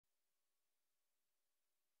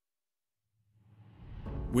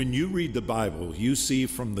When you read the Bible, you see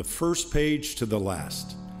from the first page to the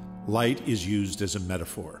last, light is used as a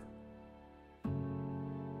metaphor.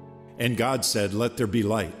 And God said, "Let there be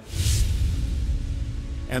light."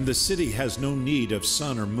 And the city has no need of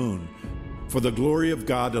sun or moon, for the glory of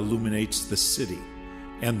God illuminates the city,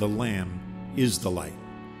 and the Lamb is the light.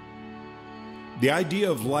 The idea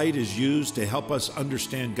of light is used to help us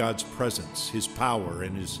understand God's presence, His power,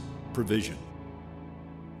 and His provision.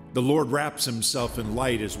 The Lord wraps Himself in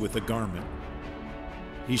light as with a garment.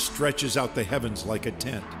 He stretches out the heavens like a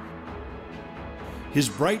tent. His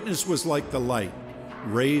brightness was like the light,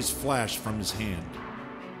 rays flash from His hand.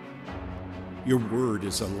 Your word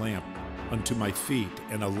is a lamp unto my feet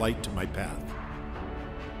and a light to my path.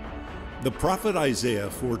 The prophet Isaiah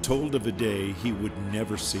foretold of a day he would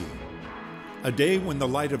never see, a day when the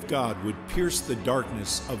light of God would pierce the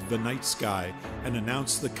darkness of the night sky and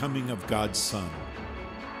announce the coming of God's Son.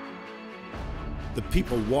 The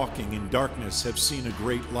people walking in darkness have seen a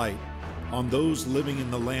great light. On those living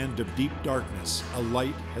in the land of deep darkness, a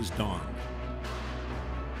light has dawned.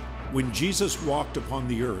 When Jesus walked upon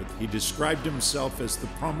the earth, He described Himself as the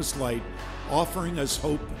promised light, offering us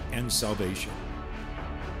hope and salvation.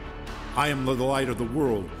 I am the light of the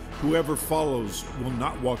world. Whoever follows will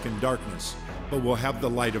not walk in darkness, but will have the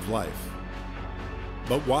light of life.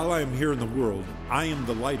 But while I am here in the world, I am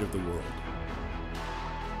the light of the world.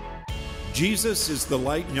 Jesus is the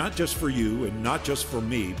light not just for you and not just for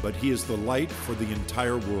me, but He is the light for the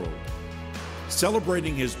entire world.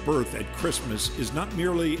 Celebrating His birth at Christmas is not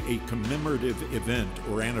merely a commemorative event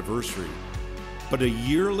or anniversary, but a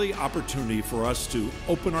yearly opportunity for us to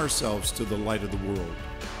open ourselves to the light of the world.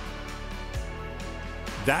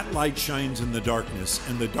 That light shines in the darkness,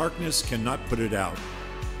 and the darkness cannot put it out.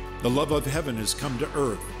 The love of heaven has come to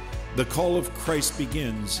earth. The call of Christ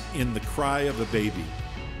begins in the cry of a baby.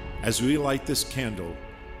 As we light this candle,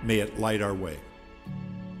 may it light our way.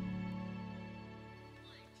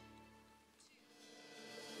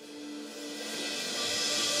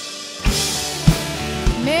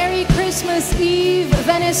 Merry Christmas Eve,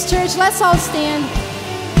 Venice Church. Let's all stand.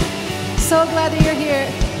 So glad that you're here.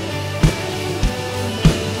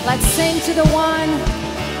 Let's sing to the one,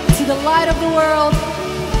 to the light of the world.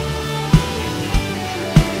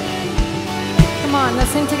 Come on,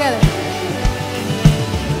 let's sing together.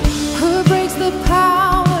 Who breaks the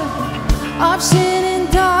power of sin and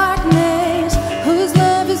darkness, whose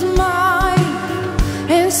love is mighty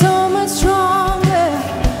and so much stronger,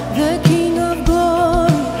 the King of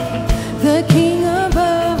glory, the King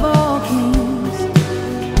above all kings,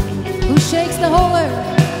 who shakes the whole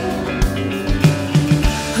earth,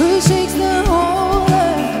 who shakes the whole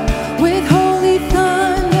earth with holy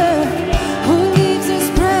thunder, who leaves us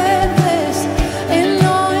breathless in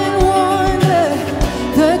awe and wonder,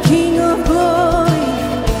 the King of glory,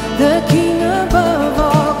 the King above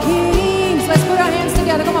all kings. Let's put our hands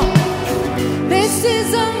together, come on. This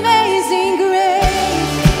is amazing grace.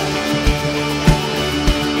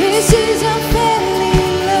 This is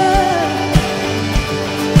unfailing love,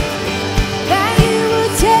 that you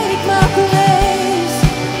would take my place,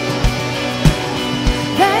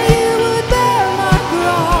 that you would bear my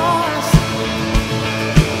cross.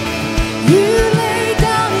 You laid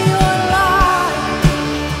down your life,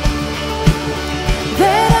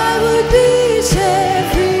 that I would be set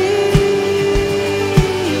free.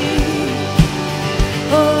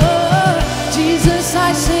 Oh, Jesus,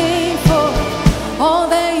 I sing for all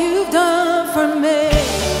that you've done for me.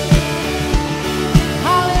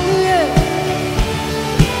 Hallelujah.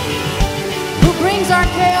 Who brings our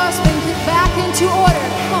chaos back into order?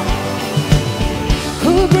 Come on.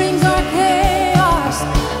 Who brings our chaos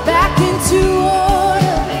back into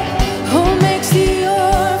order? Who makes the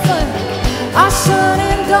orphan our son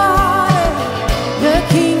and daughter? The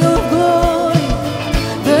King of glory,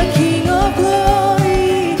 the King of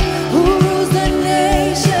glory, who rules the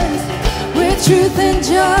nations with truth and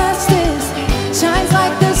justice, shines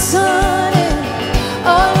like the sun in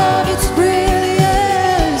all of its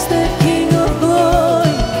brilliance. The King of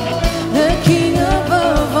glory, the King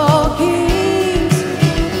above all kings.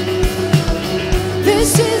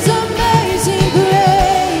 This is amazing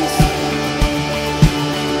grace.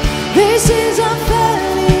 This is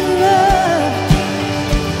unfailing love,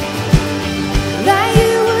 that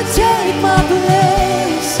you would take my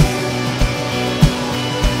place,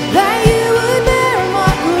 that you would bear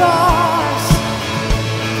my cross.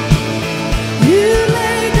 You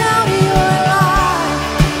laid down your life,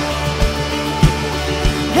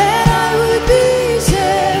 that I would be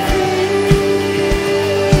set free.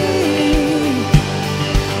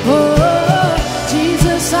 Oh,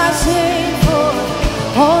 Jesus, I sing for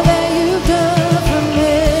all that you've done for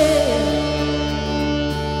me.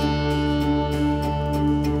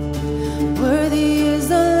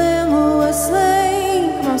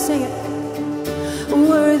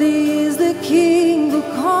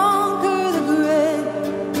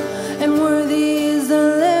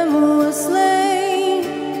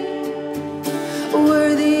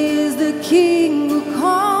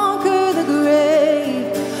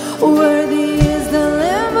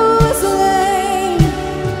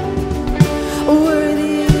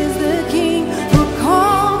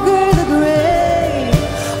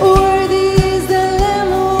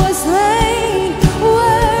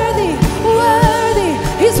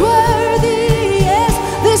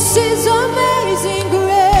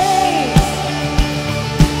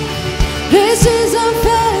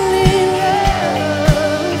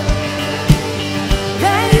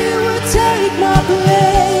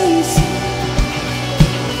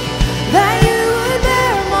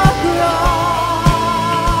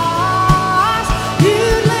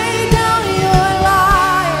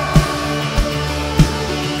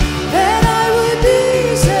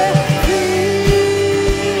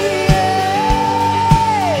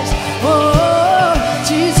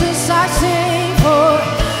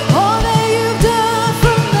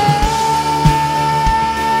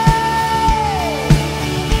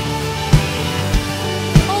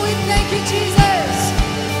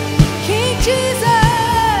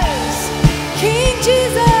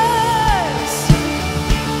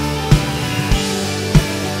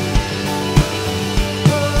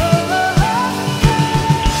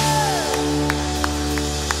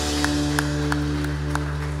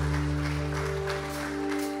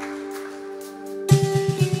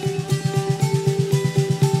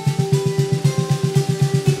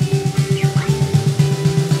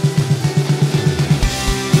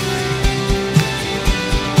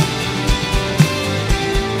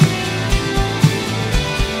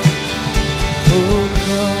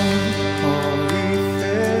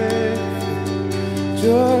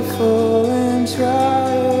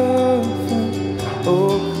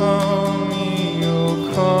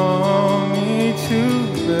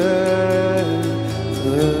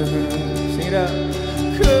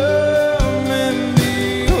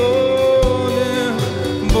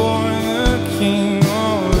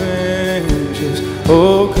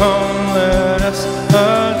 Oh, come, let us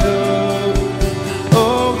adore.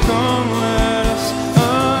 Oh, come, let us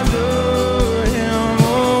adore him.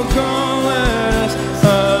 Oh, come, let us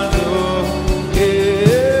adore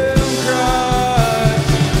him,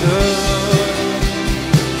 Christ the Lord.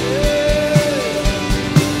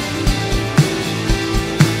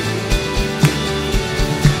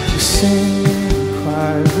 Sing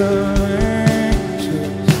choirs of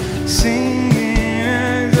angels,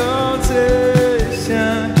 singing exaltation.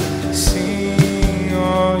 Sing,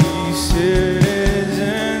 all ye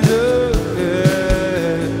citizens of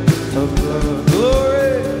heaven, above.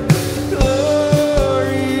 Glory,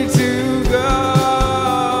 glory to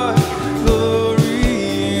God, glory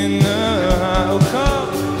in the high.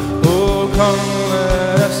 Oh, come,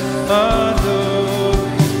 let us adore.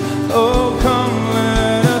 Oh, come,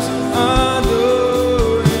 let us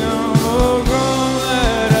adore him. Oh, come,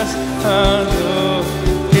 let us adore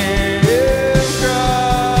him,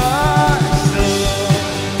 Christ the Lord.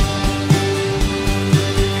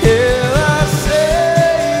 Hail our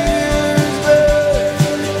Savior's birth,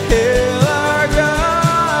 hail our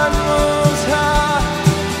God most high,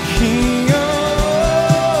 King of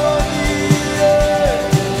all the earth,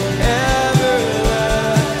 everlasting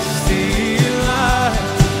light.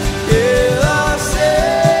 Hail our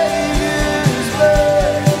Savior's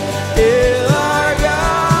birth, hail our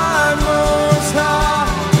God most high,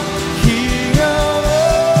 King of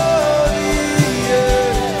all the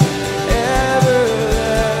earth, everlasting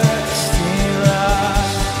light.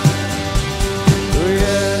 Oh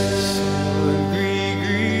yes, Lord,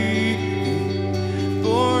 greet,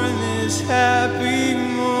 born this happy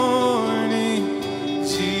morning,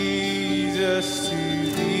 Jesus, to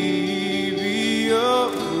thee be your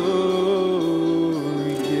glory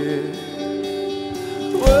gift.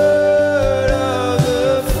 Word of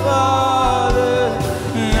the Father,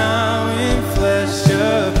 now in flesh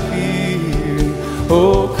appearing.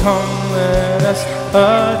 Oh, come, let us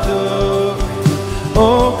adore.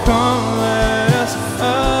 Oh, come, let us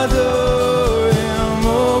adore him.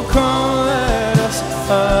 Oh, come, let us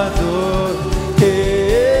adore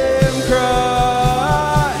him,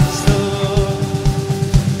 Christ the Lord.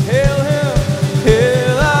 Hail him,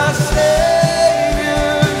 hail our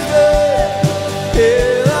Savior's birth,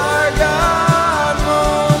 hail our God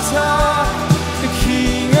most high, the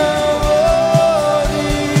King of all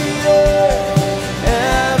the earth,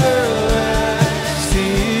 everlasting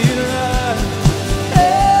light.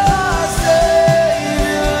 Hail our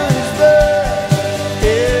Savior's birth,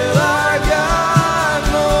 hail our God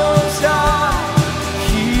most high,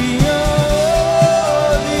 King of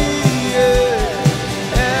all the earth,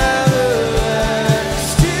 everlasting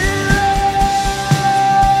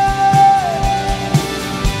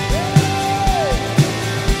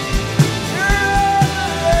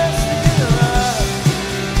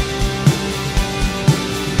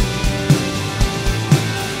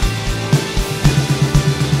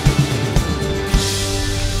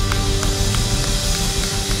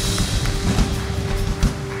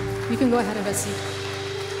You can go ahead and have a seat.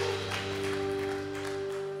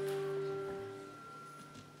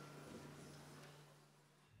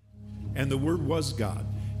 And the Word was God.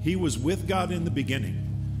 He was with God in the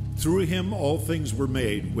beginning. Through him all things were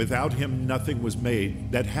made. Without him nothing was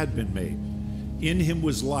made that had been made. In him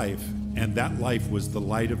was life, and that life was the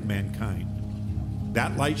light of mankind.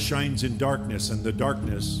 That light shines in darkness, and the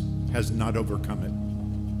darkness has not overcome it.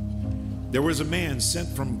 There was a man sent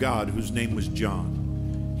from God whose name was John.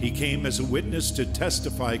 He came as a witness to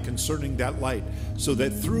testify concerning that light, so that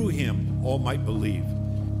through him all might believe.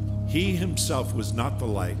 He himself was not the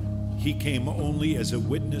light. He came only as a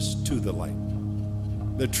witness to the light.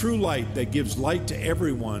 The true light that gives light to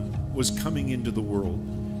everyone was coming into the world.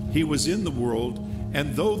 He was in the world,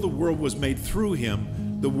 and though the world was made through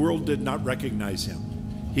him, the world did not recognize him.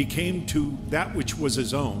 He came to that which was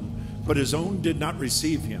his own, but his own did not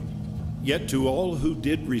receive him. Yet to all who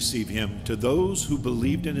did receive him, to those who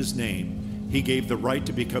believed in his name, he gave the right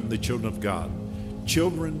to become the children of God.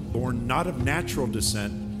 Children born not of natural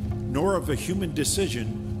descent, nor of a human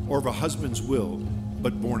decision or of a husband's will,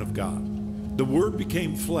 but born of God. The Word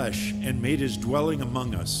became flesh and made his dwelling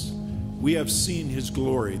among us. We have seen his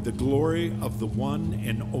glory, the glory of the one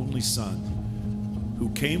and only Son,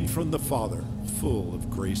 who came from the Father, full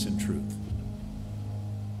of grace and truth.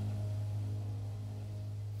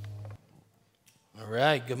 All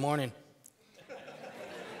right, good morning.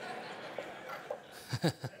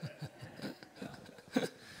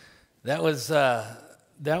 That was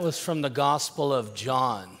from the Gospel of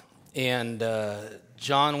John, and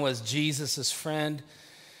John was Jesus' friend.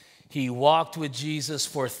 He walked with Jesus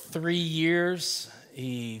for 3 years.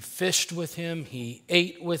 He fished with him. He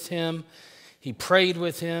ate with him. He prayed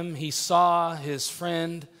with him. He saw his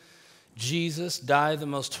friend Jesus die the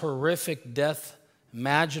most horrific death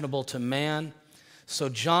imaginable to man. So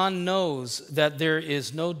John knows that there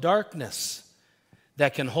is no darkness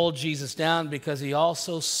that can hold Jesus down because he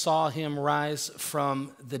also saw him rise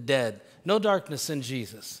from the dead. No darkness in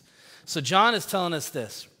Jesus. So John is telling us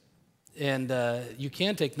this, and you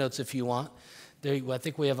can take notes if you want. I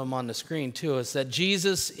think we have them on the screen too. It's that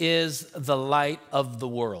Jesus is the light of the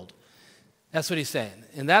world. That's what he's saying.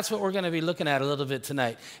 And that's what we're going to be looking at a little bit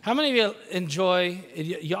tonight. How many of you enjoy,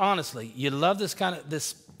 you honestly, you love this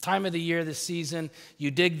time of the year, this season, you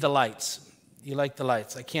dig the lights. You like the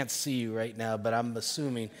lights. I can't see you right now, but I'm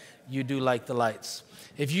assuming you do like the lights.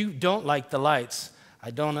 If you don't like the lights, I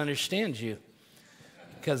don't understand you.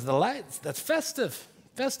 Because the lights, that's festive.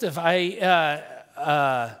 Festive.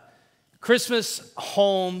 Christmas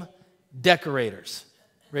home decorators.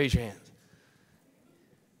 Raise your hands.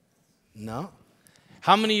 No?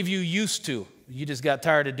 How many of you used to? You just got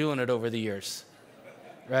tired of doing it over the years,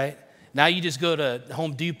 right? Now you just go to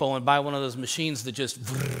Home Depot and buy one of those machines that just,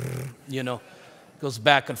 goes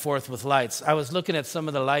back and forth with lights. I was looking at some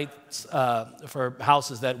of the lights for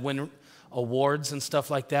houses that win awards and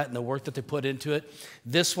stuff like that and the work that they put into it.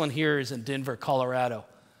 This one here is in Denver, Colorado.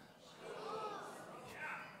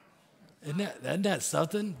 Isn't that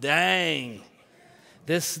something? Dang.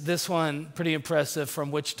 This one, pretty impressive,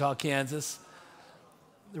 from Wichita, Kansas.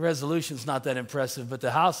 The resolution's not that impressive, but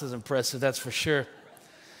the house is impressive, that's for sure.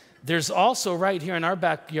 There's also right here in our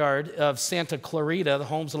backyard of Santa Clarita, the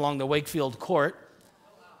homes along the Wakefield Court.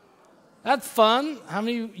 That's fun. How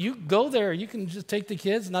many you go there? You can just take the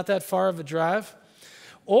kids, not that far of a drive.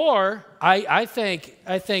 Or I think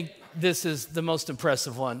this is the most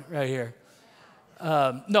impressive one right here.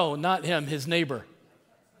 No, not him, his neighbor.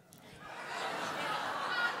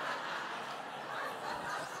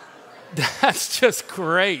 That's just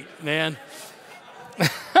great, man.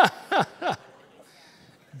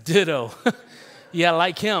 Ditto. Yeah,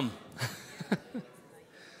 like him.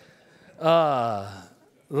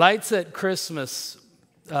 Lights at Christmas,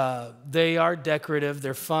 they are decorative,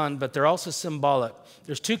 they're fun, but they're also symbolic.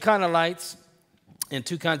 There's two kinds of lights and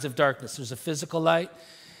two kinds of darkness. There's a physical light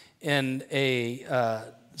and a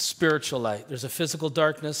spiritual light. There's a physical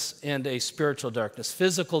darkness and a spiritual darkness.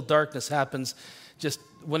 Physical darkness happens just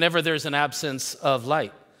whenever there's an absence of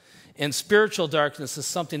light. And spiritual darkness is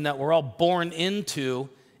something that we're all born into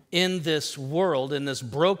in this world, in this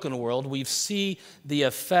broken world. We see the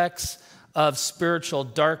effects of spiritual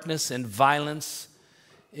darkness and violence,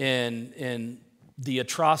 in the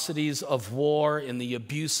atrocities of war, in the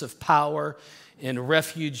abuse of power, in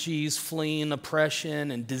refugees fleeing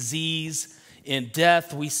oppression and disease, in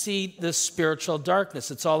death. We see this spiritual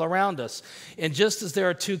darkness. It's all around us. And just as there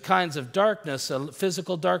are two kinds of darkness, a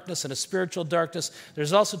physical darkness and a spiritual darkness,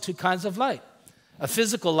 there's also two kinds of light. A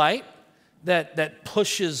physical light that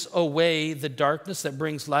pushes away the darkness, that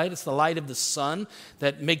brings light. It's the light of the sun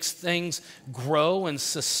that makes things grow and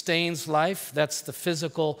sustains life. That's the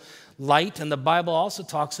physical light. And the Bible also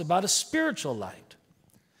talks about a spiritual light.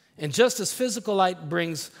 And just as physical light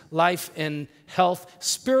brings life and health,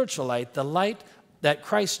 spiritual light, the light that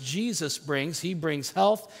Christ Jesus brings, he brings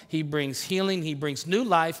health, he brings healing, he brings new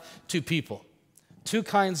life to people. Two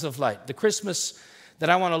kinds of light. The Christmas that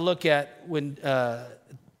I want to look at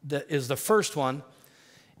is the first one,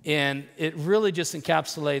 and it really just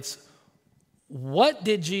encapsulates what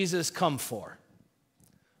did Jesus come for?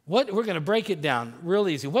 We're going to break it down real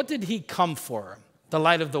easy. What did he come for? The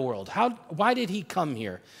light of the world. Why did he come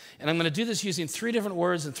here? And I'm going to do this using 3 different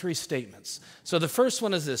words and 3 statements. So the first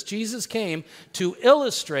one is this: Jesus came to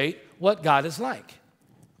illustrate what God is like.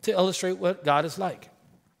 To illustrate what God is like.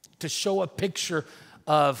 To show a picture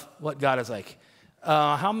of what God is like.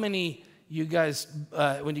 How many you guys,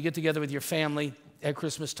 when you get together with your family at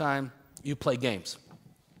Christmas time, you play games?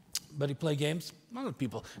 Anybody play games? A lot of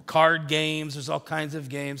people. Card games, there's all kinds of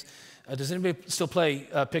games. Does anybody still play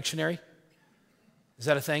Pictionary? Is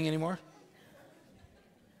that a thing anymore?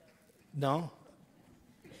 No?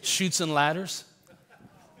 Chutes and ladders?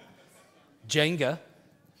 Jenga?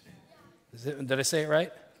 Did I say it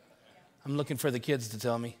right? I'm looking for the kids to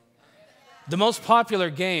tell me. The most popular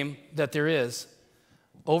game that there is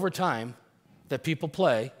over time that people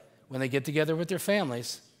play when they get together with their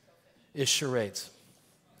families is charades.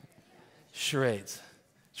 Charades.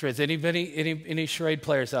 Anybody, any charade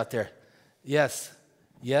players out there? Yes.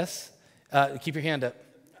 Yes? Keep your hand up.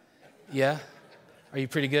 Yeah? Are you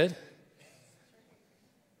pretty good?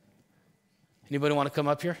 Anybody want to come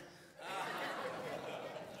up here?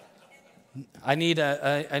 I need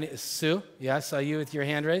Sue, yeah, I saw you with your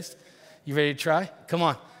hand raised. You ready to try? Come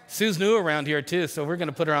on. Sue's new around here too, so we're going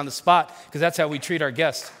to put her on the spot because that's how we treat our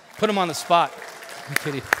guests. Put them on the spot. I'm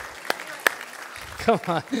kidding. Come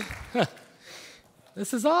on.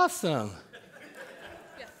 This is awesome.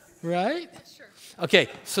 Yes. Right? Sure. Okay,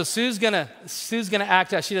 so Sue's gonna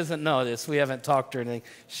act out. She doesn't know this. We haven't talked or anything.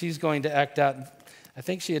 She's going to act out. I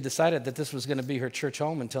think she had decided that this was going to be her church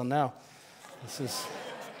home until now.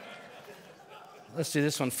 Let's do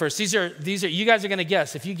this one first. These are you guys are going to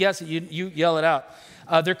guess. If you guess it, you yell it out.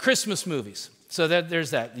 They're Christmas movies. So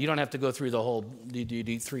there's that. You don't have to go through the whole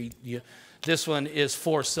three. This one is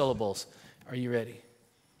 4 syllables. Are you ready?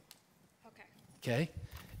 Okay.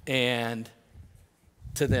 And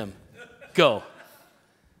to them. Go.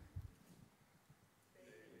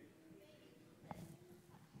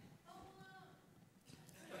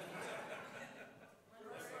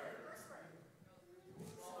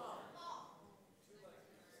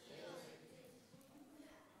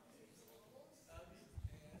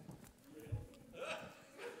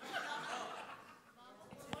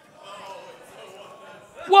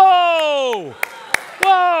 Whoa!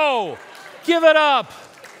 Whoa! Give it up.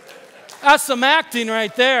 That's some acting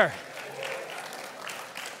right there.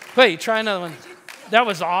 Wait, try another one. That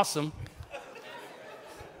was awesome.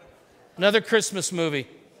 Another Christmas movie.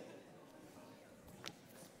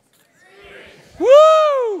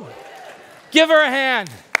 Woo! Give her a hand.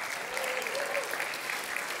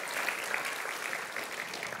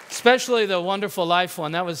 Especially the Wonderful Life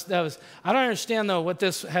one. That was. I don't understand though what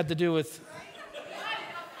this had to do with.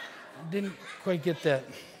 Didn't quite get that.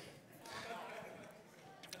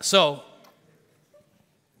 So,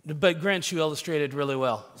 but Grinch, you illustrated really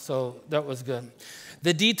well. So that was good.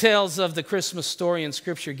 The details of the Christmas story in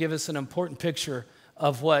Scripture give us an important picture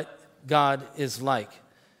of what God is like.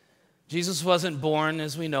 Jesus wasn't born,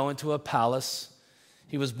 as we know, into a palace.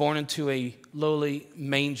 He was born into a lowly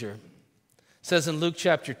manger. It says in Luke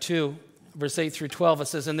chapter 2, verse 8 through 12, it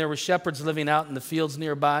says, "And there were shepherds living out in the fields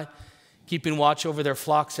nearby, keeping watch over their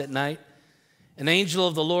flocks at night. An angel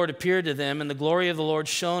of the Lord appeared to them, and the glory of the Lord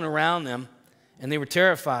shone around them, and they were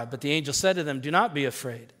terrified. But the angel said to them, 'Do not be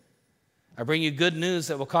afraid. I bring you good news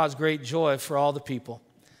that will cause great joy for all the people.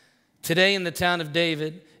 Today in the town of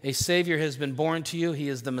David, a Savior has been born to you. He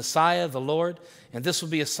is the Messiah, the Lord. And this will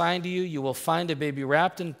be a sign to you. You will find a baby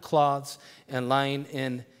wrapped in cloths and lying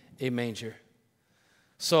in a manger.'"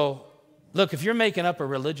 So, look, if you're making up a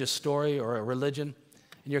religious story or a religion,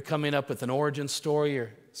 and you're coming up with an origin story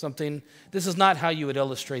or something, this is not how you would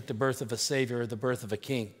illustrate the birth of a Savior or the birth of a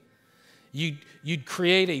king. You'd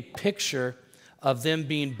create a picture of them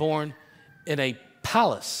being born in a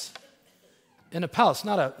palace. In a palace,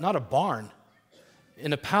 not a barn.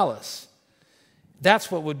 In a palace.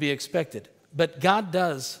 That's what would be expected. But God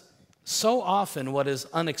does so often what is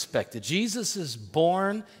unexpected. Jesus is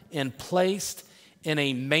born and placed in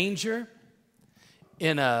a manger,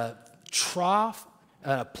 in a trough,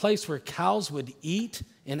 a place where cows would eat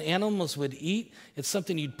and animals would eat. It's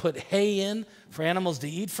something you'd put hay in for animals to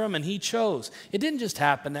eat from, and he chose. It didn't just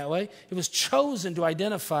happen that way. It was chosen to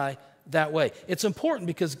identify that way. It's important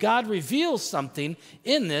because God reveals something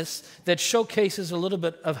in this that showcases a little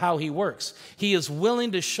bit of how he works. He is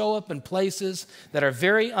willing to show up in places that are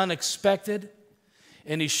very unexpected,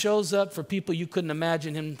 and he shows up for people you couldn't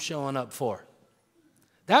imagine him showing up for.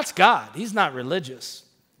 That's God. He's not religious.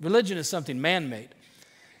 Religion is something man-made.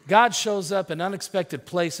 God shows up in unexpected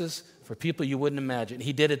places for people you wouldn't imagine.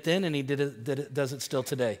 He did it then, and he does it still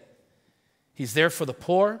today. He's there for the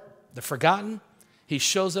poor, the forgotten. He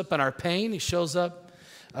shows up in our pain. He shows up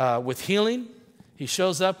with healing. He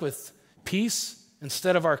shows up with peace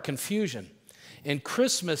instead of our confusion. And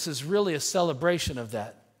Christmas is really a celebration of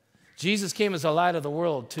that. Jesus came as a light of the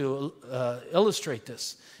world to illustrate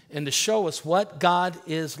this and to show us what God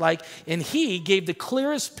is like. And he gave the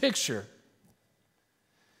clearest picture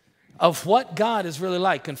of what God is really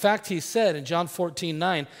like. In fact, he said in John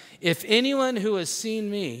 14:9, "If anyone who has seen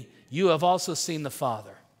me, you have also seen the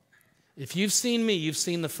Father." If you've seen me, you've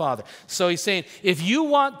seen the Father. So he's saying, if you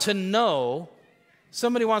want to know,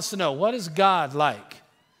 somebody wants to know, what is God like?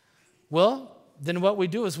 Well, then what we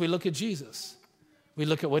do is we look at Jesus. We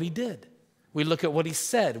look at what he did. We look at what he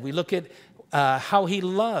said. We look at how he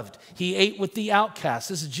loved. He ate with the outcasts.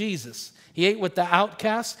 This is Jesus. He ate with the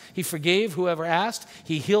outcasts. He forgave whoever asked.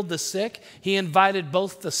 He healed the sick. He invited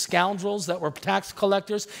both the scoundrels that were tax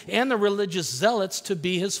collectors and the religious zealots to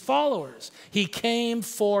be his followers. He came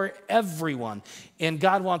for everyone. And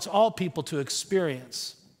God wants all people to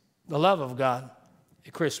experience the love of God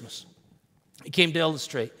at Christmas. He came to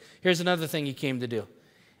illustrate. Here's another thing he came to do.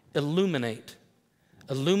 Illuminate.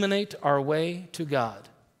 illuminate our way to God.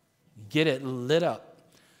 Get it lit up.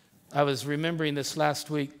 I was remembering this last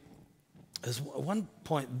week. At one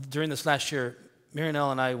point during this last year,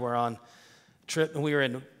 Marianelle and I were on a trip, and we were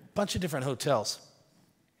in a bunch of different hotels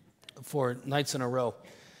for nights in a row.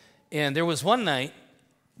 And there was one night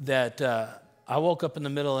that I woke up in the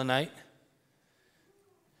middle of the night,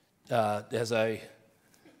 as I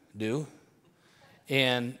do,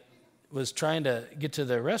 and was trying to get to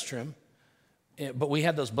the restroom, but we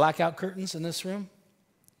had those blackout curtains in this room.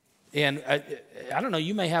 And I don't know,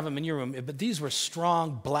 you may have them in your room, but these were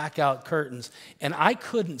strong blackout curtains, and I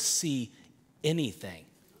couldn't see anything,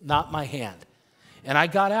 not my hand. And I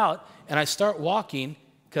got out, and I start walking,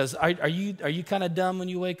 because are you kind of dumb when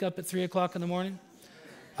you wake up at 3 o'clock in the morning?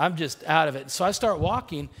 I'm just out of it. So I start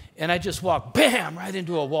walking, and I just walk, bam, right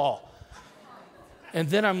into a wall. And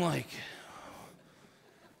then I'm like,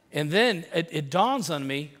 and then it dawns on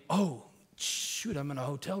me, oh, shoot, I'm in a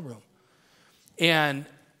hotel room. And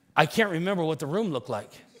I can't remember what the room looked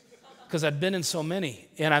like because I'd been in so many.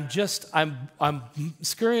 And I'm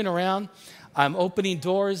scurrying around. I'm opening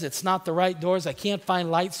doors. It's not the right doors. I can't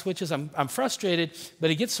find light switches. I'm frustrated, but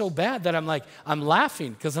it gets so bad that I'm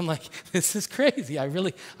laughing because I'm like, this is crazy. I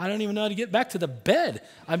don't even know how to get back to the bed.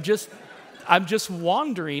 I'm just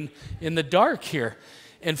wandering in the dark here.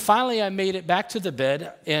 And finally I made it back to the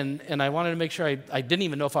bed, and I wanted to make sure I didn't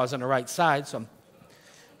even know if I was on the right side, so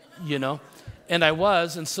and I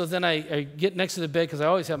was, and so then I get next to the bed because I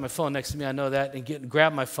always have my phone next to me, I know that, and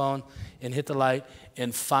grab my phone and hit the light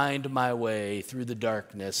and find my way through the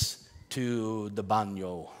darkness to the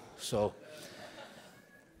baño. So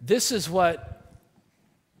this is what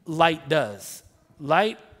light does.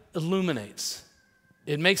 Light illuminates.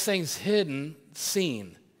 It makes things hidden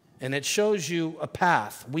seen, and it shows you a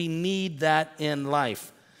path. We need that in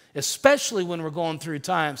life, especially when we're going through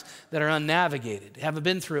times that are unnavigated. Haven't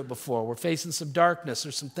been through it before. We're facing some darkness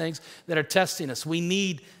or some things that are testing us. We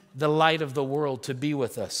need the light of the world to be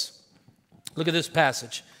with us. Look at this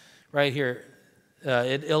passage right here.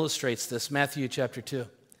 It illustrates this, Matthew chapter 2.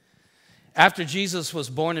 After Jesus was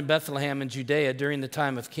born in Bethlehem in Judea during the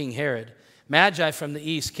time of King Herod, Magi from the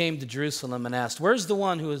east came to Jerusalem and asked, "Where's the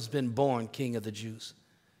one who has been born King of the Jews?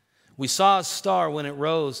 We saw a star when it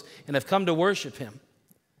rose and have come to worship him."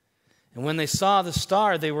 And when they saw the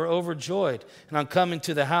star, they were overjoyed. And on coming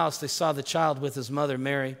to the house, they saw the child with his mother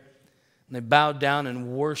Mary, and they bowed down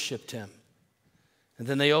and worshiped him. And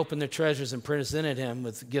then they opened their treasures and presented him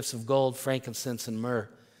with gifts of gold, frankincense, and myrrh.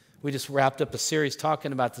 We just wrapped up a series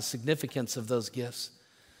talking about the significance of those gifts.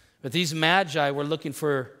 But these Magi were looking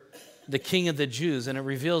for the King of the Jews, and it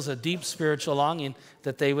reveals a deep spiritual longing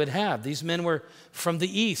that they would have. These men were from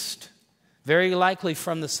the east, very likely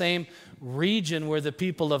from the same region where the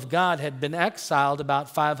people of God had been exiled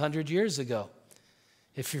about 500 years ago.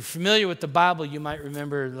 If you're familiar with the Bible, you might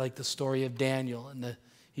remember like the story of Daniel and the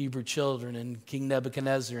Hebrew children and King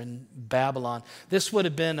Nebuchadnezzar in Babylon. This would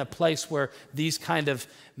have been a place where these kind of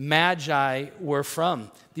Magi were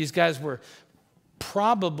from. These guys were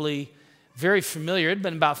probably very familiar. It had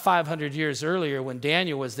been about 500 years earlier when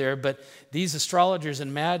Daniel was there, but these astrologers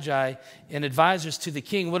and Magi and advisors to the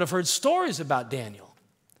king would have heard stories about Daniel,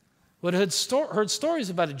 would have heard stories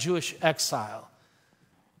about a Jewish exile,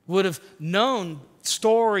 would have known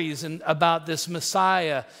stories about this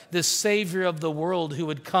Messiah, this Savior of the world who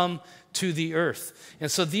would come to the earth. And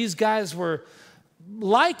so these guys were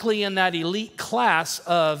likely in that elite class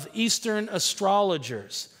of Eastern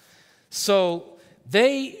astrologers. So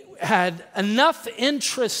they had enough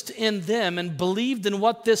interest in them and believed in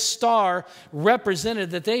what this star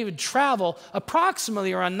represented that they would travel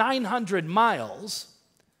approximately around 900 miles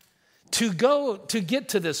to get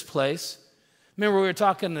to this place. Remember, we were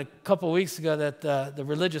talking a couple of weeks ago that the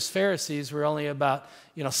religious Pharisees were only about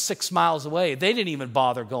 6 miles away. They didn't even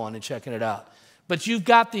bother going and checking it out. But you've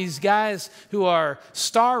got these guys who are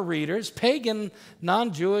star readers, pagan,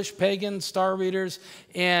 non-Jewish, pagan star readers,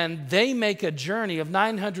 and they make a journey of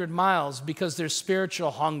 900 miles because there's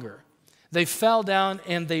spiritual hunger. They fell down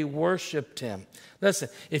and they worshiped him. Listen,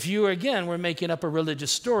 if you, again, were making up a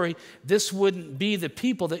religious story, this wouldn't be the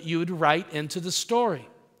people that you would write into the story.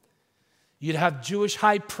 You'd have Jewish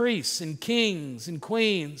high priests and kings and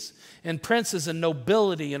queens and princes and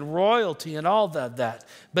nobility and royalty and all that.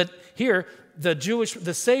 But here,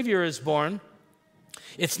 the Savior is born.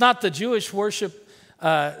 It's not the Jewish worship,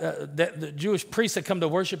 the Jewish priests that come to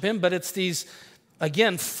worship him, but it's these,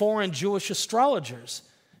 again, foreign Jewish astrologers.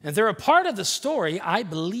 And they're a part of the story, I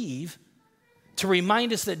believe, to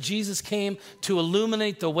remind us that Jesus came to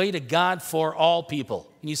illuminate the way to God for all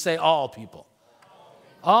people. And you say all people.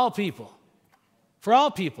 All people. For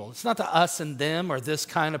all people. It's not the us and them or this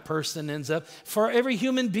kind of person ends up. For every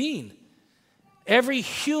human being. Every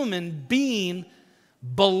human being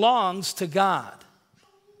belongs to God.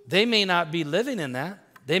 They may not be living in that.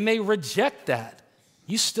 They may reject that.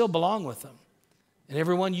 You still belong with them. And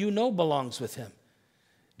everyone you know belongs with him.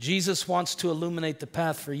 Jesus wants to illuminate the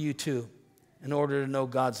path for you too in order to know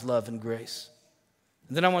God's love and grace.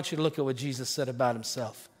 And then I want you to look at what Jesus said about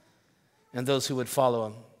himself and those who would follow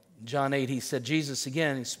him. In John 8, he said, Jesus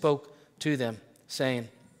again, he spoke to them saying,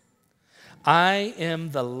 I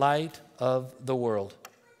am the light of the world.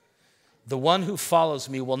 The one who follows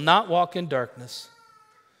me will not walk in darkness,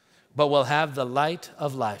 but will have the light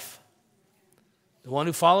of life. The one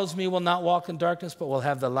who follows me will not walk in darkness, but will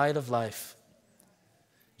have the light of life.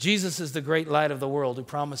 Jesus is the great light of the world who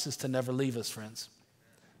promises to never leave us, friends,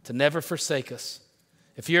 to never forsake us.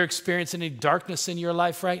 If you're experiencing any darkness in your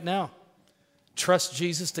life right now, trust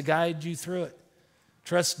Jesus to guide you through it.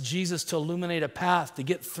 Trust Jesus to illuminate a path to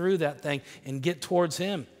get through that thing and get towards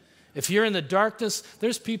him. If you're in the darkness,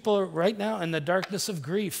 there's people right now in the darkness of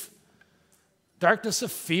grief, darkness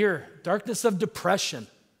of fear, darkness of depression.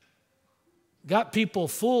 Got people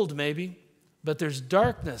fooled maybe, but there's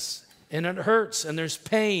darkness and it hurts and there's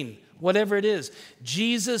pain, whatever it is.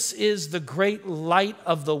 Jesus is the great light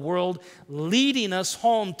of the world leading us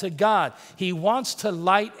home to God. He wants to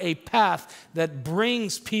light a path that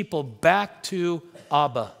brings people back to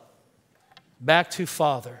Abba, back to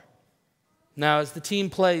Father. Now, as the team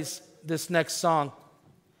plays this next song,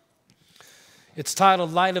 it's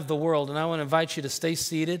titled Light of the World, and I want to invite you to stay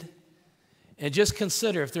seated and just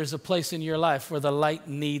consider if there's a place in your life where the light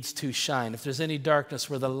needs to shine, if there's any darkness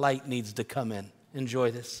where the light needs to come in.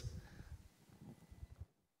 Enjoy this.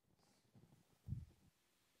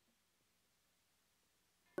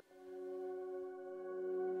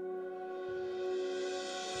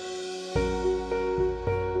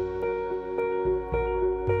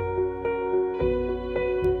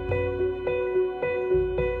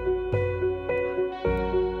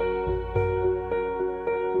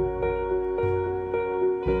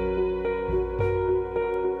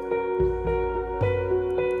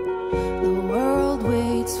 The world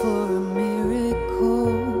waits for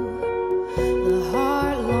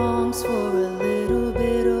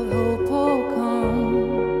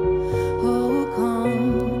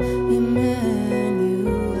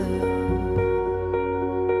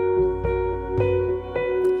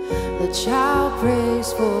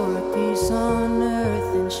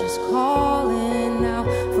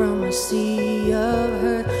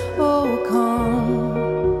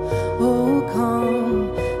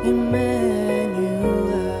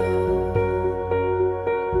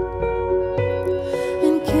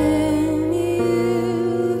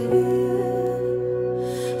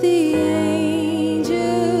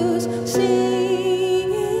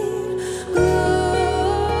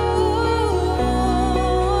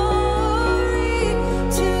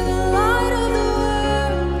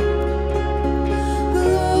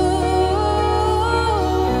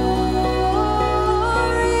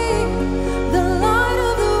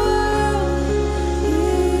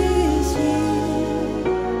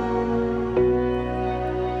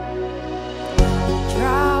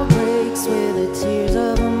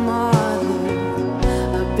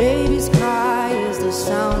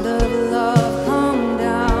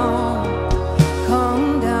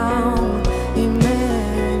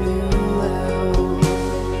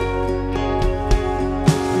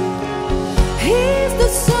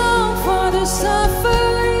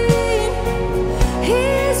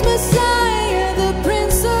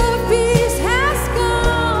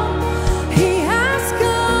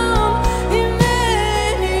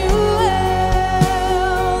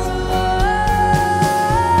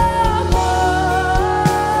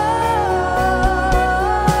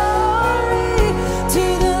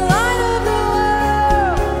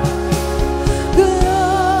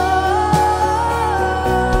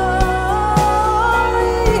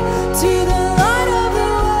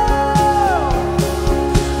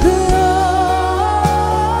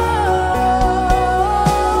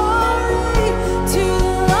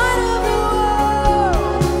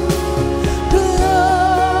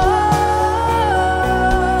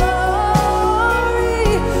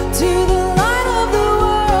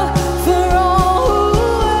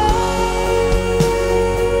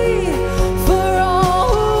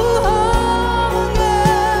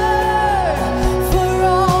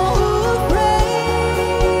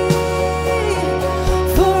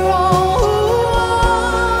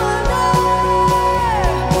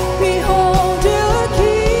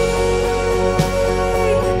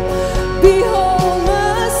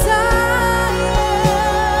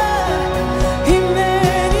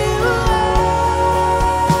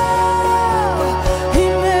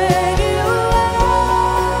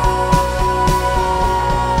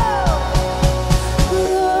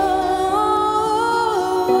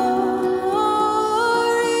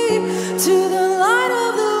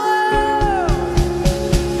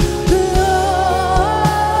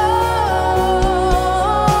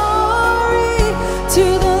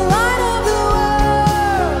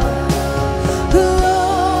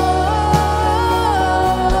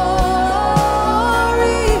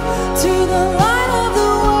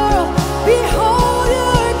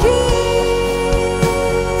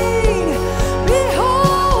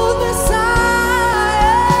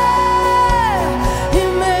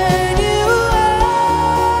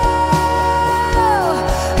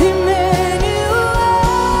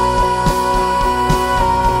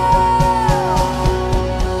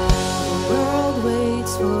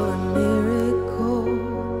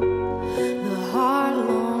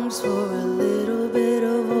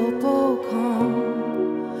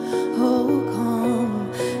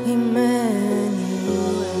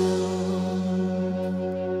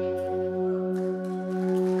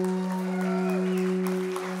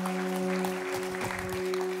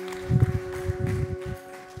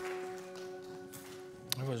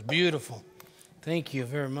beautiful. Thank you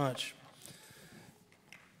very much.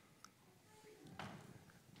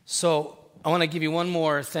 So I want to give you one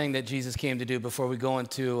more thing that Jesus came to do before we go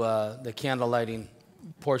into the candle lighting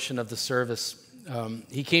portion of the service.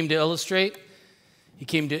 He came to illustrate. He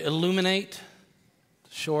came to illuminate,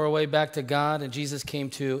 show our way back to God, and Jesus came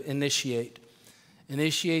to initiate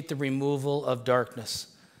the removal of darkness.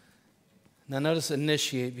 Now notice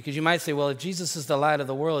initiate, because you might say, well, if Jesus is the light of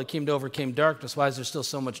the world, he came to overcome darkness, why is there still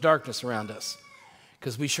so much darkness around us?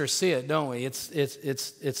 Because we sure see it, don't we?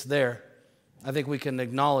 It's there. I think we can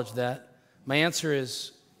acknowledge that. My answer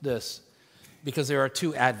is this, because there are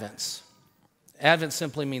two Advents. Advent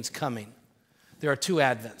simply means coming. There are two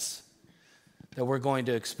Advents that we're going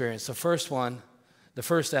to experience. The first one, the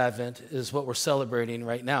first Advent, is what we're celebrating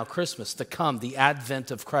right now, Christmas, the Advent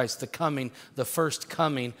of Christ, the coming, the first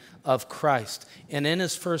coming of Christ. And in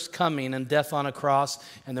his first coming and death on a cross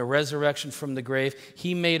and the resurrection from the grave,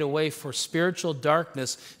 he made a way for spiritual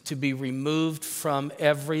darkness to be removed from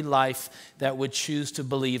every life that would choose to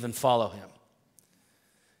believe and follow him.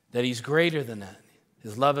 That he's greater than that.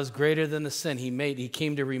 His love is greater than the sin he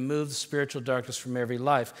came to remove the spiritual darkness from every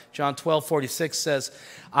life. John 12:46 says,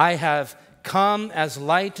 I have come as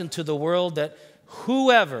light into the world that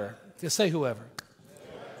whoever, just say whoever.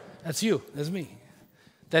 That's you, that's me.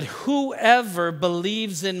 That whoever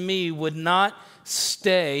believes in me would not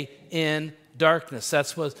stay in darkness.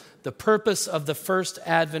 That's what the purpose of the first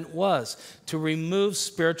Advent was, to remove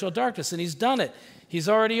spiritual darkness. And he's done it. He's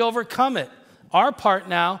already overcome it. Our part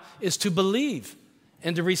now is to believe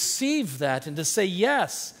and to receive that and to say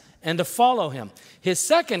yes and to follow him. His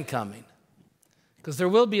second coming, because there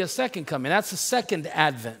will be a second coming, that's the second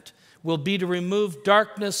Advent, will be to remove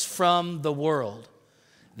darkness from the world.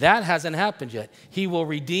 That hasn't happened yet. He will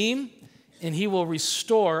redeem and he will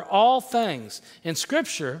restore all things. In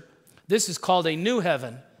Scripture, this is called a new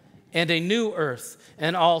heaven and a new earth,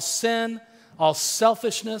 and all sin, all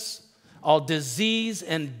selfishness, all disease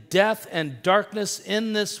and death and darkness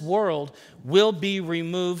in this world will be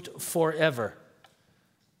removed forever.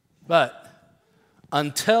 But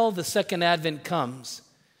until the second Advent comes,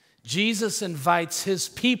 Jesus invites his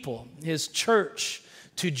people, his church,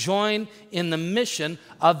 to join in the mission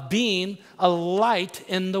of being a light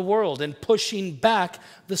in the world and pushing back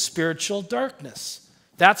the spiritual darkness.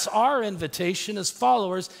 That's our invitation as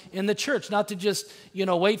followers in the church, not to just,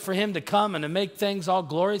 wait for him to come and to make things all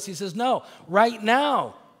glorious. He says, no, right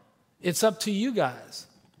now, it's up to you guys.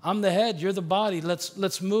 I'm the head, you're the body.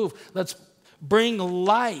 Let's move. Let's bring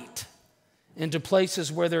light into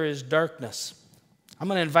places where there is darkness. I'm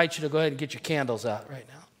going to invite you to go ahead and get your candles out right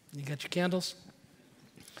now. You got your candles?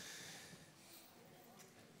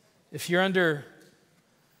 If you're under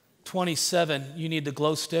 27, you need the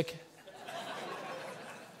glow stick.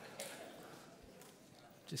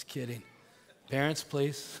 Just kidding. Parents,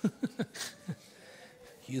 please.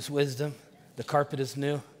 Use wisdom. The carpet is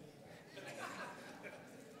new.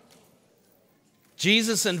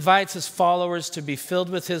 Jesus invites his followers to be filled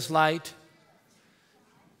with his light,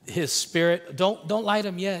 his spirit. Don't light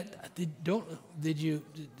them yet. Did you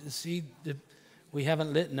see? We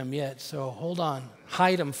haven't lit them yet, so hold on.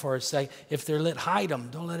 Hide them for a second. If they're lit, hide them.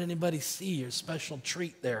 Don't let anybody see your special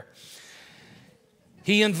treat there.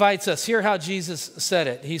 He invites us. Hear how Jesus said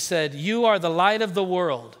it. He said, you are the light of the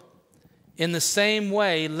world. In the same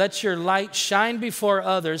way, let your light shine before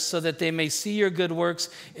others so that they may see your good works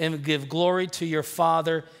and give glory to your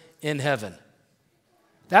Father in heaven.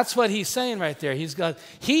 That's what he's saying right there.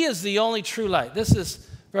 He is the only true light. This is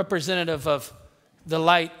representative of the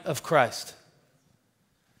light of Christ.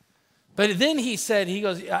 But then he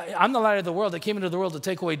goes, I'm the light of the world that came into the world to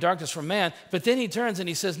take away darkness from man. But then he turns and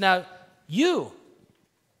he says, now you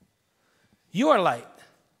are light.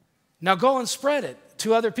 Now go and spread it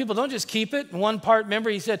to other people. Don't just keep it in one part. Remember,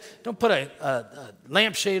 he said, don't put a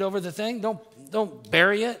lampshade over the thing. Don't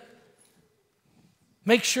bury it.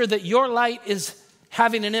 Make sure that your light is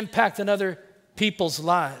having an impact on other people's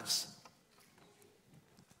lives.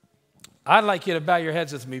 I'd like you to bow your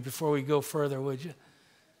heads with me before we go further, would you?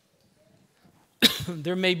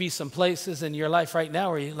 There may be some places in your life right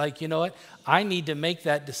now where you're like, you know what? I need to make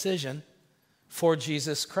that decision for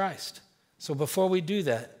Jesus Christ. So before we do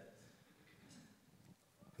that,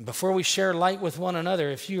 before we share light with one another,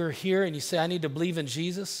 if you are here and you say, I need to believe in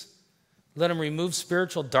Jesus, let him remove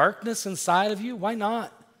spiritual darkness inside of you, why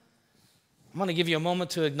not? I'm going to give you a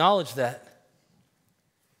moment to acknowledge that.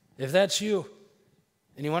 If that's you,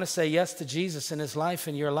 and you want to say yes to Jesus in his life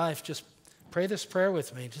and your life, just pray this prayer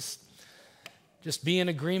with me. Just be in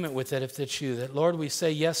agreement with it if that's you. That, Lord, we say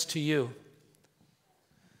yes to you.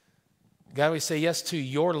 God, we say yes to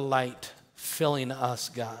your light filling us,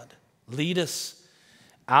 God. Lead us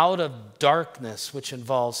out of darkness, which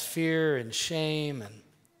involves fear and shame and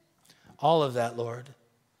all of that, Lord.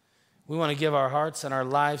 We want to give our hearts and our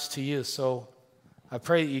lives to you. So I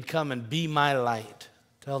pray that you'd come and be my light.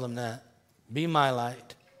 Tell them that. Be my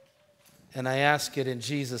light. And I ask it in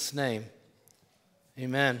Jesus' name.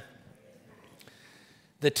 Amen.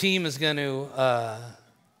 The team is going to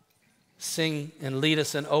sing and lead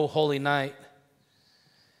us in O Holy Night.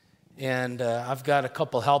 And I've got a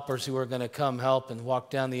couple helpers who are going to come help and walk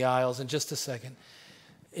down the aisles in just a second.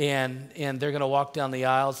 And they're going to walk down the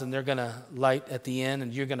aisles and they're going to light at the end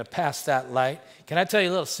and you're going to pass that light. Can I tell you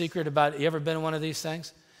a little secret about it? You ever been in one of these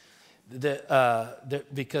things?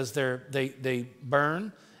 Because they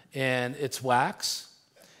burn and it's wax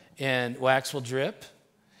and wax will drip.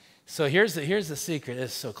 So here's the secret.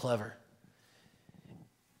 It's so clever.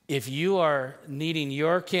 If you are needing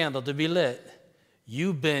your candle to be lit,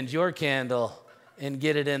 you bend your candle and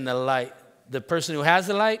get it in the light. The person who has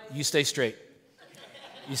the light, you stay straight.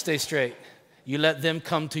 You stay straight. You let them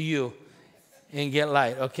come to you and get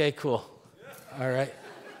light. Okay, cool. All right.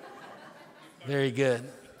 Very good.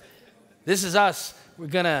 This is us. We're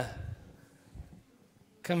going to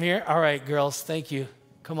come here. All right, girls, thank you.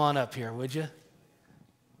 Come on up here, would you?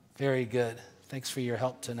 Very good. Thanks for your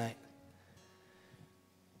help tonight.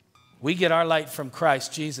 We get our light from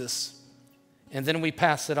Christ Jesus, and then we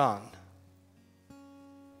pass it on.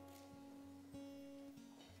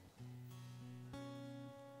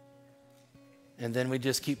 And then we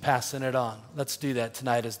just keep passing it on. Let's do that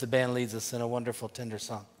tonight as the band leads us in a wonderful, tender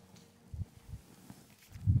song.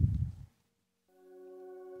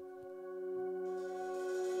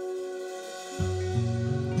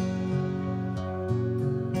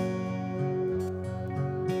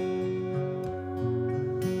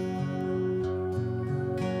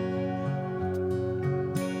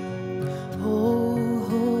 Oh,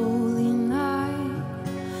 holy night,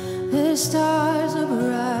 the stars are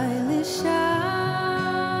brightly shining.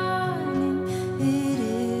 It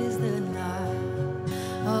is the night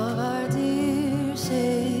of our dear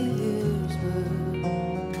Savior's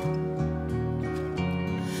birth.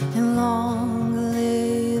 And long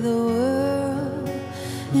lay the world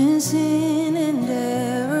in sin and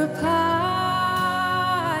error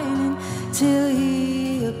pining, till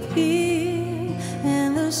He appeared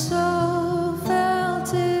and the soul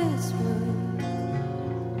felt its worth.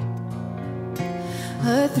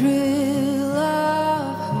 A thrill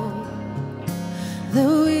of hope, the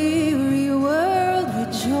weary world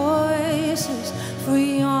rejoices, for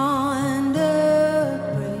yonder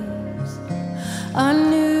breaks a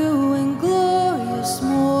new and glorious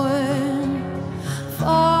morn. Fall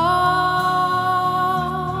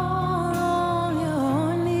on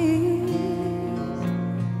your knees.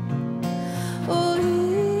 Oh,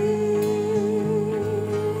 hear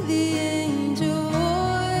the angel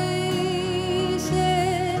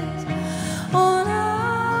voices on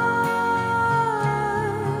high,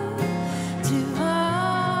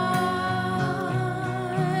 divine,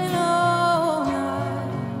 all night,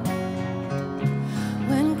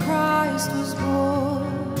 when Christ was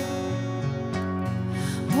born.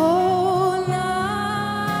 Oh,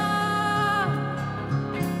 night,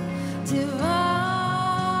 divine,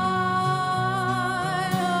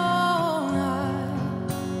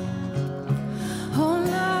 all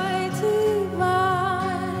night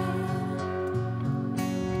divine.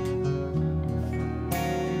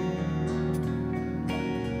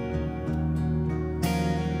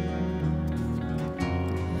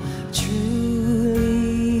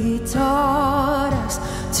 Truly taught us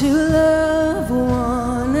to love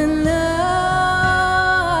one another.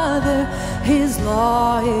 His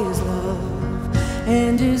law is love,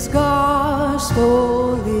 and His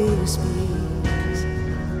gospel is peace.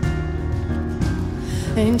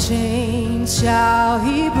 And chains shall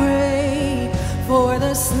He break, for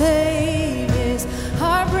the slave is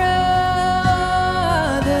our brother.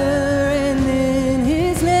 And in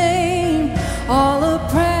His name all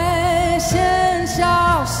oppression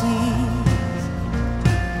shall cease.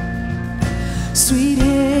 Sweet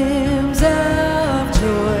hymns of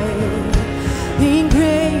joy in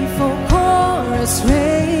grateful chorus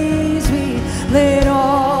raise we, let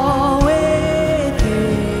all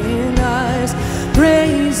within us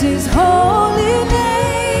praise His holy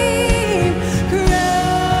name.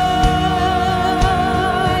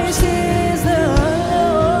 Christ is the Lord.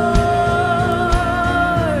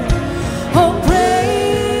 Oh,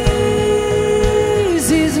 praise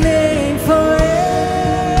His name forever.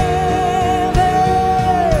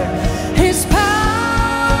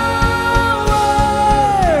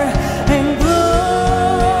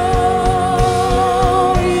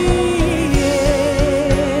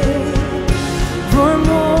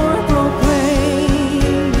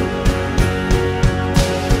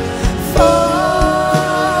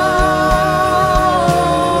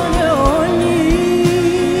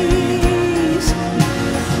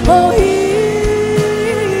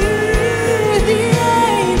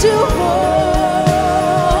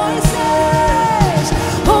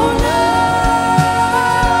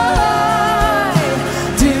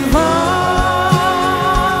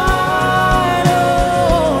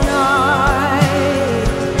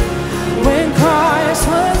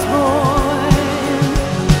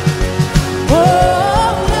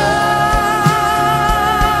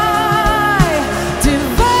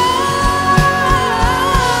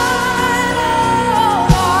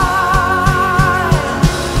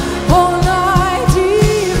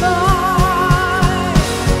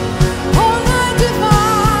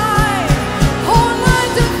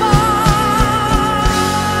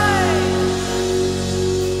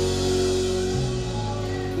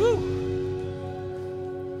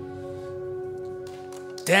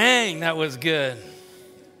 Dang, that was good.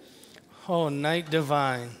 Oh, Night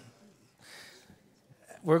Divine.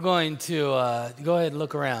 We're going to go ahead and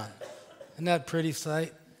look around. Isn't that a pretty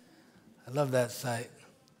sight? I love that sight.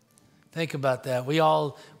 Think about that. We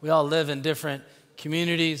all live in different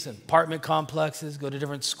communities and apartment complexes, go to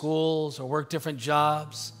different schools or work different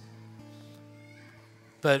jobs.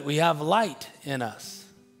 But we have light in us.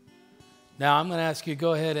 Now I'm going to ask you to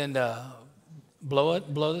go ahead and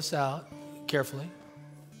blow this out carefully.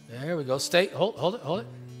 There we go. Hold it.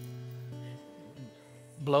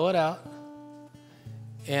 Blow it out.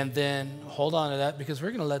 And then hold on to that because we're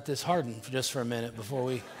going to let this harden for a minute before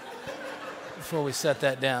we set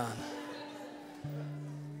that down.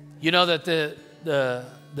 You know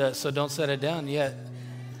that so don't set it down yet.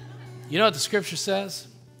 You know what the scripture says?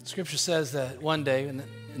 The scripture says that one day when the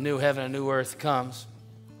new heaven and new earth comes,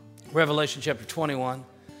 Revelation chapter 21,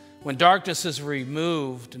 when darkness is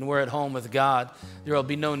removed and we're at home with God, there will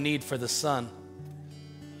be no need for the sun.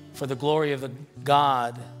 For the glory of the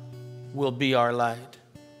God will be our light.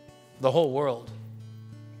 The whole world.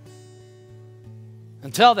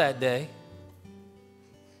 Until that day,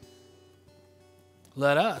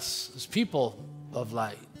 let us, as people of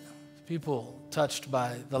light, people touched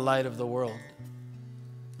by the light of the world,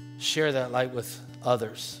 share that light with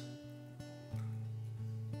others.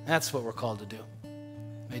 That's what we're called to do.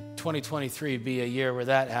 May 2023 be a year where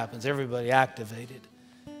that happens. Everybody activated,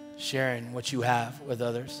 sharing what you have with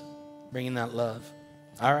others, bringing that love.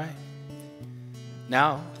 All right.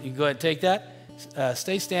 Now, you can go ahead and take that.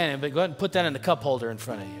 Stay standing, but go ahead and put that in the cup holder in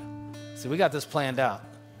front of you. See, we got this planned out.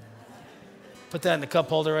 Put that in the cup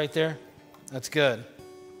holder right there. That's good.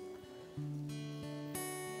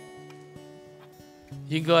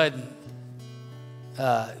 You can go ahead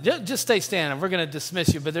and just stay standing. We're going to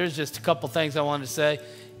dismiss you, but there's just a couple things I wanted to say.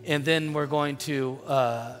 And then we're going to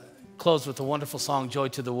close with a wonderful song, Joy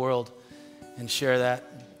to the World, and share that.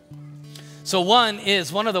 So one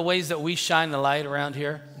of the ways that we shine the light around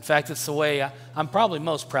here. In fact, it's the way I'm probably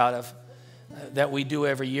most proud of that we do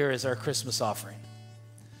every year is our Christmas offering.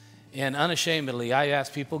 And unashamedly, I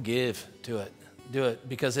ask people, give to it. Do it.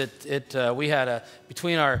 Because we had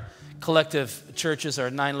between our collective churches, our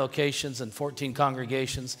 9 locations and 14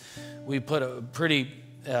 congregations, we put a pretty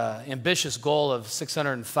ambitious goal of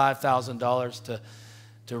 $605,000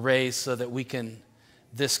 to raise so that we can,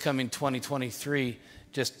 this coming 2023,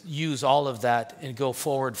 just use all of that and go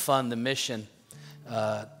forward, fund the mission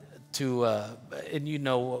and you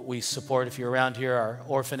know what we support if you're around here, our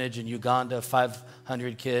orphanage in Uganda,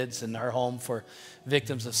 500 kids, and our home for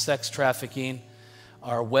victims of sex trafficking,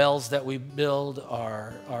 our wells that we build,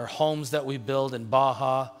 our homes that we build in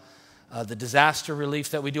Baja, the disaster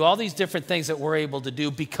relief that we do, all these different things that we're able to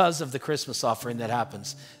do because of the Christmas offering that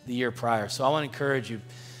happens the year prior. So I want to encourage you.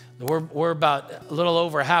 We're about a little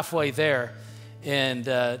over halfway there, and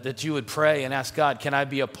that you would pray and ask God, can I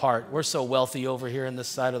be a part? We're so wealthy over here in this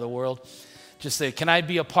side of the world. Just say, can I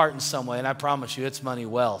be a part in some way? And I promise you, it's money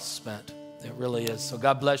well spent. It really is. So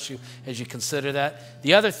God bless you as you consider that.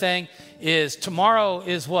 The other thing is tomorrow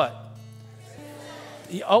is what?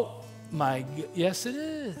 Yes it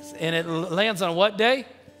is. And it lands on what day?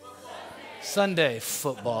 Sunday.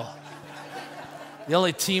 Football. The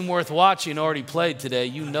only team worth watching already played today.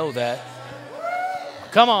 You know that.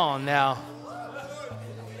 Come on now.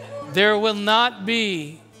 There will not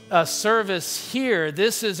be a service here.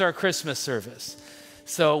 This is our Christmas service.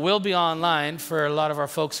 So we'll be online for a lot of our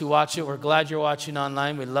folks who watch it. We're glad you're watching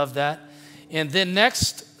online. We love that. And then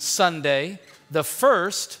next Sunday, the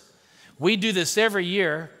 1st, we do this every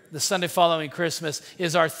year, the Sunday following Christmas,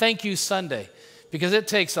 is our Thank You Sunday. Because it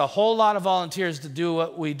takes a whole lot of volunteers to do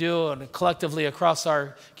what we do and collectively across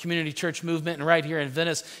our community church movement and right here in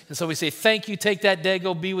Venice. And so we say, thank you, take that day,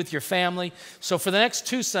 go be with your family. So for the next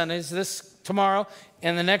 2 Sundays, tomorrow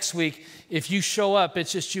and the next week, if you show up,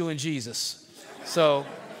 it's just you and Jesus. So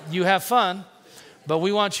you have fun, but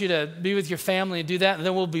we want you to be with your family and do that. And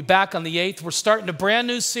then we'll be back on the 8th. We're starting a brand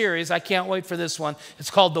new series. I can't wait for this one.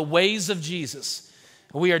 It's called The Ways of Jesus.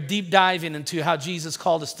 We are deep diving into how Jesus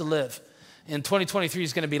called us to live. And 2023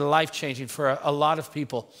 is going to be life-changing for a lot of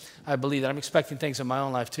people. I believe that. I'm expecting things in my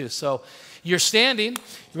own life too. So you're standing,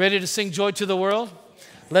 ready to sing Joy to the World?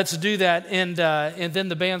 Let's do that. And then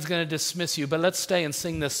the band's going to dismiss you. But let's stay and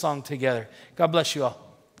sing this song together. God bless you all.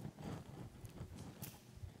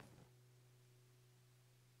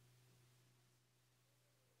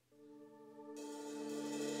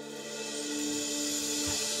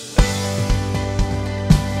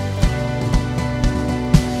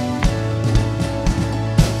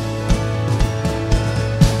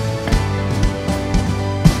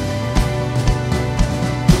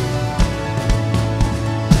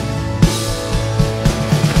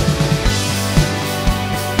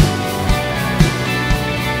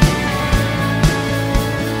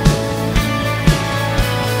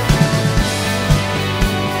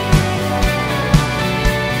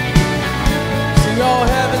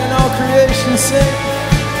 creation sing.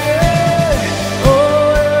 Yeah.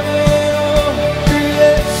 Oh, heaven, all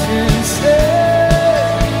creation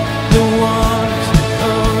sing. The wonders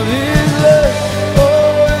of His love. Oh,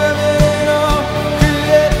 heaven, all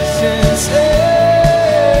creation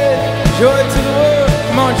sing. Joy to the world.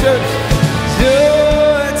 Come on, church.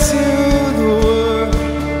 Joy to the world.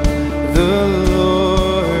 The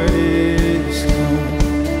Lord is come.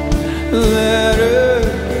 Let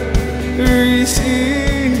earth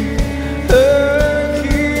receive her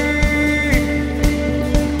King.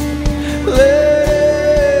 Let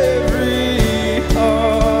every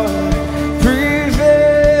heart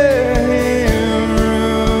prepare Him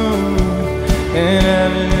room. And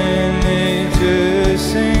heaven and nature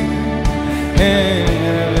sing. And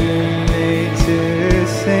heaven and nature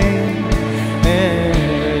sing. And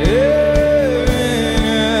heaven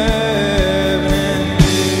and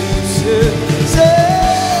nature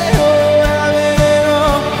sing. Oh, heaven and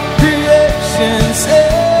all creation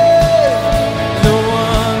sing. The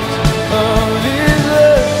wonders of His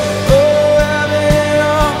love. Oh, heaven and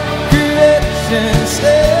all creation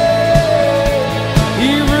sing.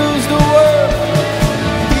 He rules the world.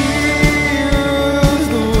 He rules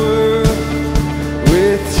the world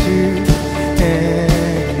with truth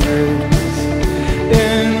and grace.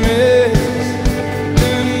 And makes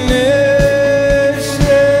the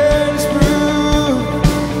nations prove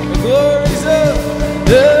the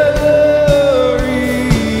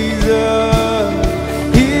glories of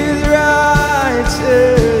His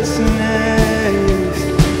righteousness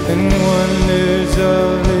and wonders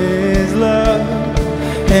of His love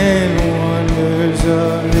and wonders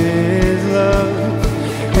of His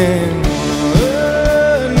love and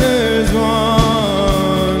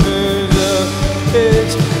wonders of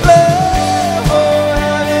His love. Oh,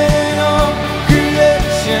 heaven, all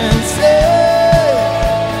creation sing.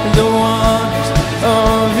 The wonders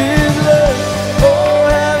of His love. Oh,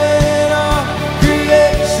 heaven, all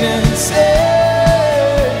creation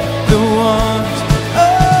sing. The wonders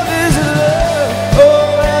of His love. Oh,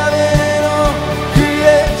 heaven, all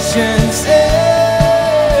creation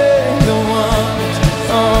sing. The wonders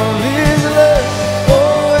of His love. Oh,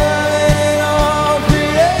 heaven, all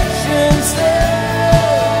creation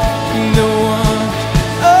sing. The wonders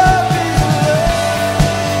of His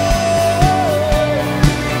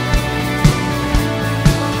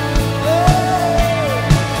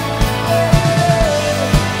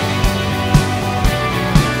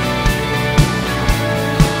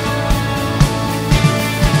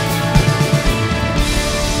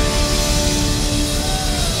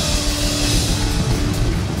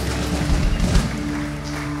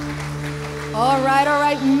All right, all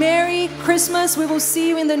right. Merry Christmas. We will see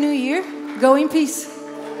you in the new year. Go in peace.